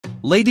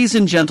Ladies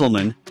and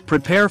gentlemen,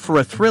 prepare for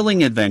a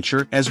thrilling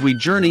adventure as we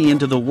journey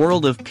into the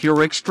world of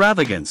pure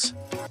extravagance.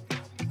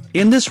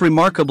 In this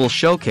remarkable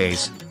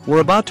showcase,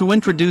 we're about to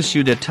introduce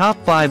you to top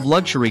 5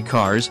 luxury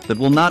cars that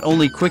will not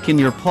only quicken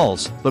your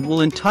pulse but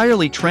will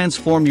entirely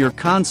transform your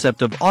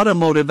concept of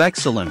automotive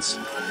excellence.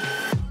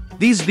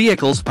 These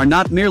vehicles are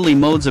not merely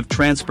modes of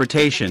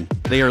transportation,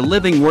 they are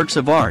living works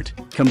of art,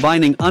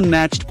 combining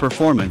unmatched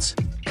performance,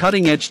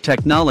 cutting-edge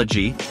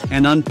technology,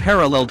 and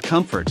unparalleled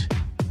comfort.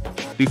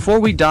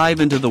 Before we dive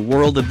into the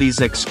world of these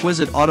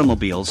exquisite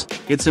automobiles,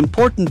 it's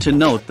important to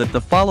note that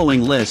the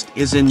following list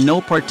is in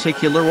no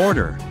particular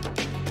order.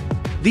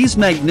 These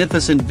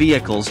magnificent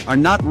vehicles are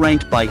not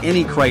ranked by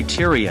any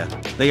criteria,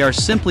 they are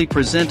simply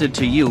presented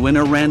to you in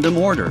a random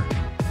order.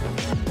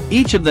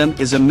 Each of them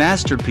is a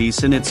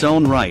masterpiece in its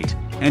own right,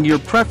 and your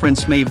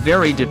preference may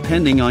vary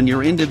depending on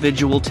your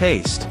individual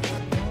taste.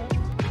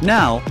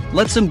 Now,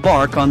 let's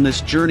embark on this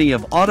journey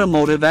of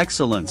automotive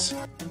excellence.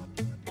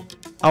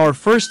 Our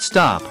first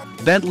stop,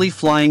 Bentley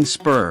Flying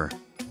Spur.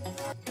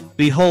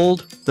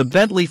 Behold, the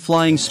Bentley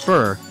Flying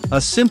Spur, a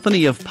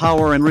symphony of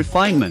power and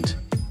refinement.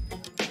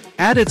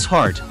 At its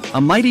heart,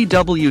 a mighty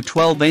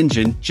W12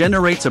 engine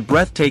generates a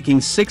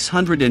breathtaking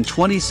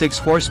 626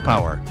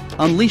 horsepower,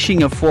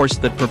 unleashing a force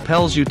that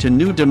propels you to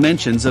new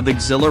dimensions of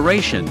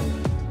exhilaration.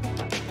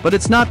 But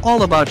it's not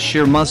all about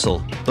sheer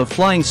muscle. The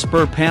Flying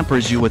Spur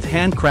pampers you with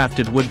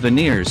handcrafted wood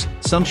veneers,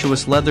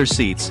 sumptuous leather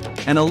seats,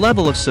 and a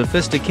level of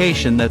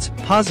sophistication that's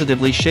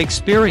positively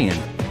Shakespearean.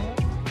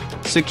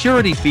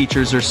 Security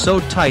features are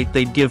so tight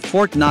they'd give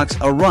Fort Knox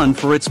a run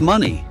for its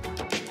money.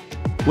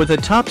 With a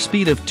top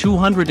speed of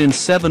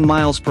 207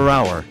 miles per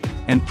hour,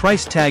 and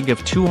price tag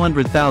of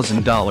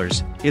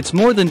 $200,000, it's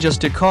more than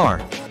just a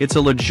car, it's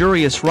a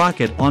luxurious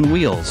rocket on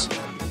wheels.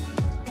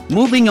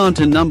 Moving on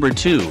to number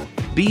 2,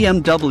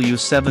 BMW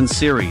 7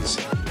 Series.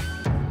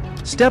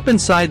 Step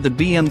inside the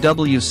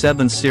BMW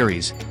 7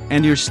 Series,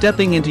 and you're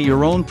stepping into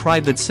your own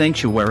private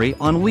sanctuary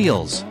on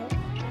wheels.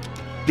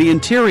 The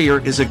interior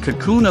is a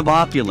cocoon of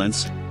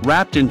opulence,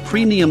 wrapped in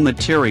premium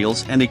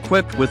materials and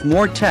equipped with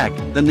more tech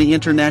than the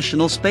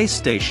International Space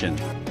Station.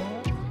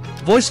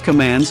 Voice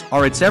commands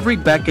are its every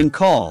beck and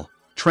call,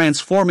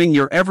 transforming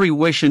your every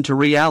wish into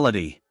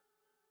reality.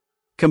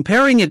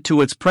 Comparing it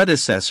to its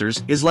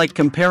predecessors is like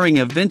comparing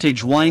a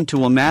vintage wine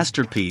to a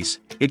masterpiece,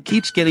 it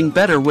keeps getting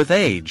better with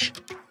age.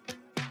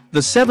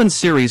 The 7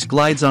 Series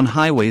glides on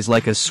highways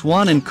like a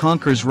swan and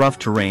conquers rough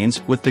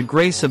terrains with the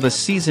grace of a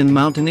seasoned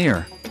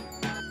mountaineer.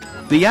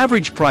 The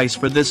average price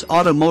for this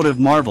automotive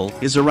marvel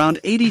is around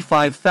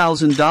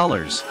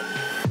 $85,000.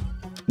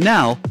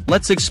 Now,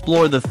 let's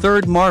explore the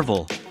third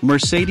marvel,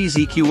 Mercedes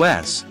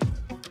EQS.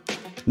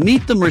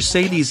 Meet the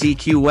Mercedes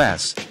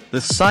EQS, the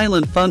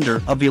silent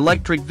thunder of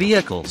electric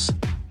vehicles.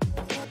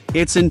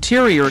 Its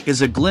interior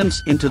is a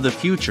glimpse into the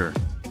future,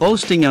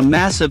 boasting a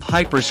massive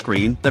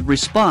hyperscreen that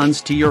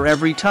responds to your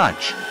every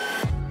touch.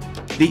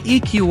 The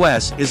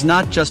EQS is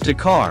not just a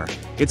car,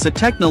 it's a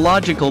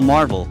technological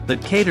marvel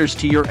that caters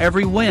to your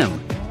every whim.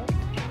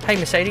 Hey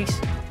Mercedes,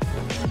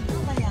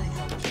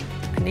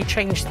 can you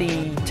change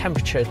the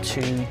temperature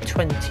to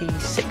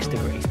 26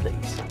 degrees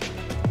please?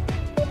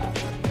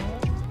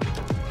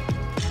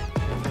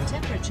 The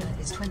temperature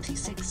is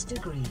 26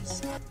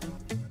 degrees.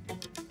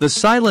 The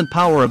silent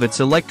power of its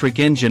electric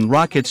engine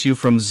rockets you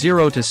from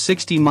 0 to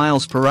 60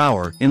 miles per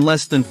hour in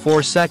less than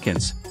 4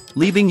 seconds,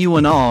 leaving you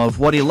in awe of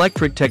what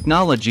electric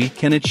technology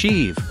can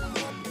achieve.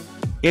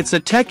 It's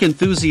a tech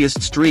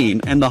enthusiast's dream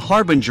and the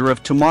harbinger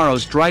of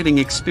tomorrow's driving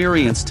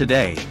experience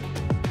today.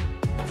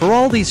 For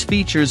all these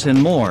features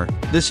and more,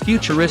 this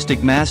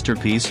futuristic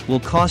masterpiece will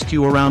cost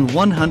you around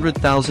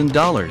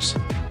 $100,000.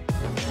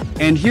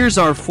 And here's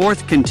our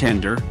fourth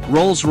contender,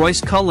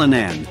 Rolls-Royce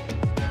Cullinan.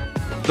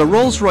 The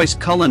Rolls-Royce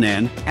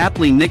Cullinan,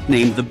 aptly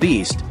nicknamed the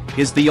Beast,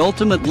 is the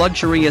ultimate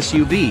luxury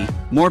SUV,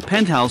 more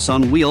penthouse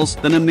on wheels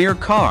than a mere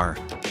car.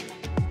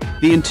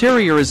 The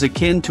interior is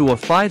akin to a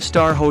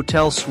 5-star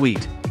hotel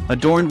suite,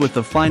 adorned with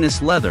the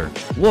finest leather,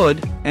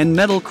 wood, and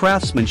metal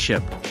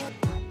craftsmanship.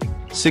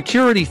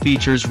 Security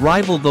features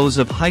rival those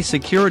of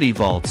high-security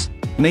vaults,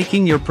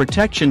 making your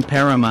protection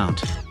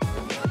paramount.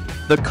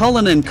 The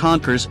Cullinan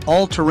conquers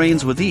all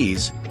terrains with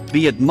ease,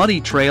 be it muddy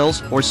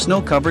trails or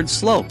snow-covered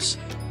slopes.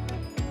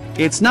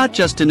 It's not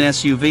just an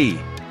SUV,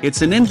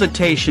 it's an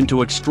invitation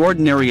to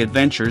extraordinary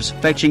adventures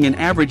fetching an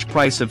average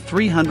price of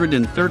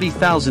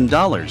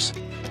 $330,000.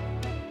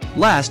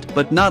 Last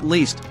but not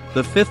least,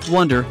 the fifth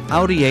wonder,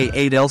 Audi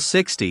A8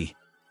 L60.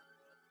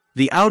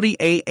 The Audi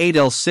A8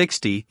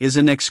 L60 is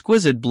an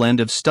exquisite blend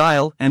of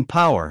style and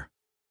power.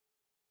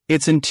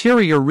 Its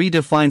interior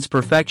redefines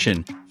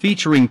perfection,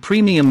 featuring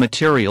premium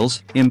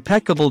materials,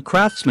 impeccable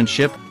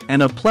craftsmanship,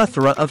 and a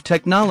plethora of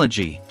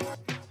technology.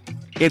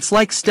 It's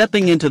like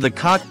stepping into the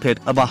cockpit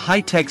of a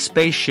high-tech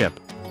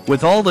spaceship,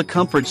 with all the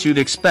comforts you'd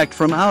expect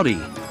from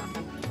Audi.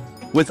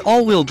 With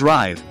all-wheel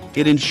drive,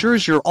 it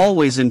ensures you're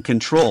always in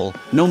control,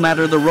 no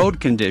matter the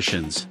road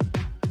conditions.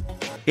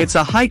 It's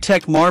a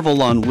high-tech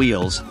marvel on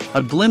wheels,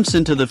 a glimpse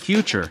into the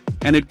future,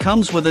 and it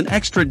comes with an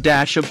extra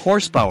dash of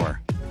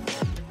horsepower.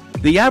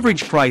 The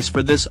average price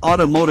for this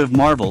automotive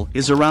marvel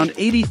is around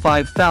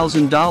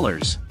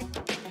 $85,000.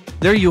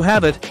 There you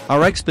have it,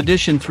 our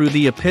expedition through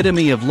the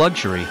epitome of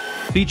luxury,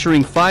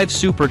 featuring 5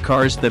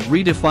 supercars that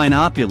redefine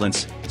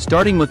opulence,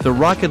 starting with the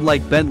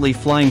rocket-like Bentley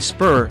Flying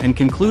Spur and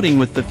concluding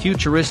with the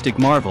futuristic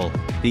marvel,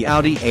 the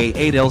Audi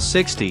A8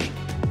 L60.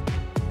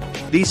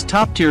 These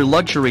top-tier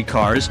luxury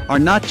cars are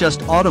not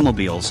just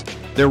automobiles,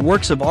 they're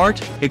works of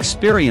art,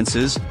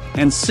 experiences,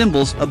 and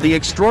symbols of the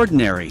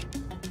extraordinary.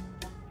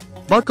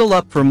 Buckle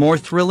up for more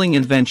thrilling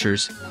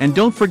adventures, and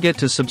don't forget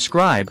to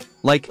subscribe,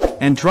 like,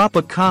 and drop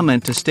a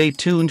comment to stay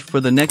tuned for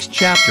the next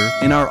chapter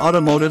in our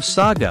automotive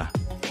saga.